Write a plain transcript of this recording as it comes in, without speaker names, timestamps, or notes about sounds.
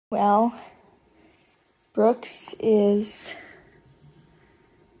Well, Brooks is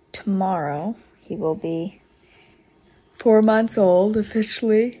tomorrow. He will be 4 months old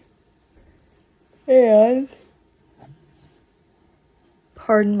officially. And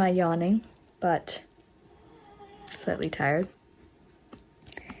pardon my yawning, but slightly tired.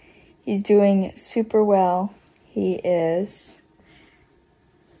 He's doing super well. He is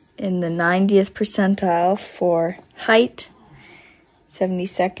in the 90th percentile for height,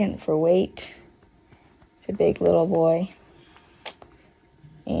 72nd for weight. He's a big little boy.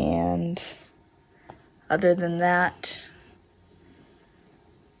 And other than that,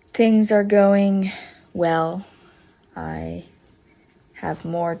 things are going well. I have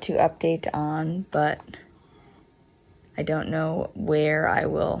more to update on, but I don't know where I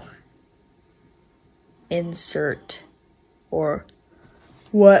will insert or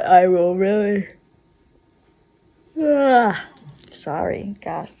what I will really... Sorry,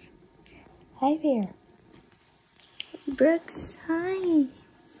 gosh. Hi there. Hey, Brooks. Hi.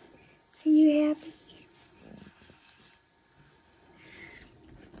 Are you happy?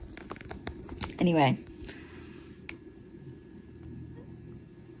 Anyway,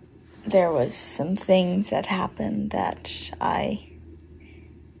 there was some things that happened that I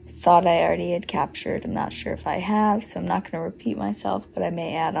thought I already had captured. I'm not sure if I have, so I'm not going to repeat myself, but I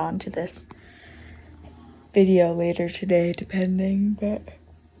may add on to this video later today, depending, but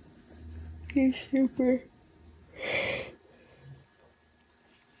he's super.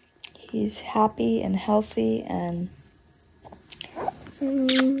 He's happy and healthy, and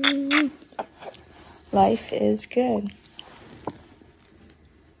life is good.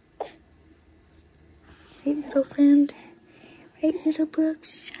 Hey, little friend. Right, little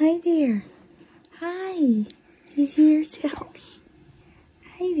Brooks. Hi there. Hi. He's here yourself.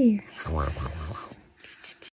 Hi there.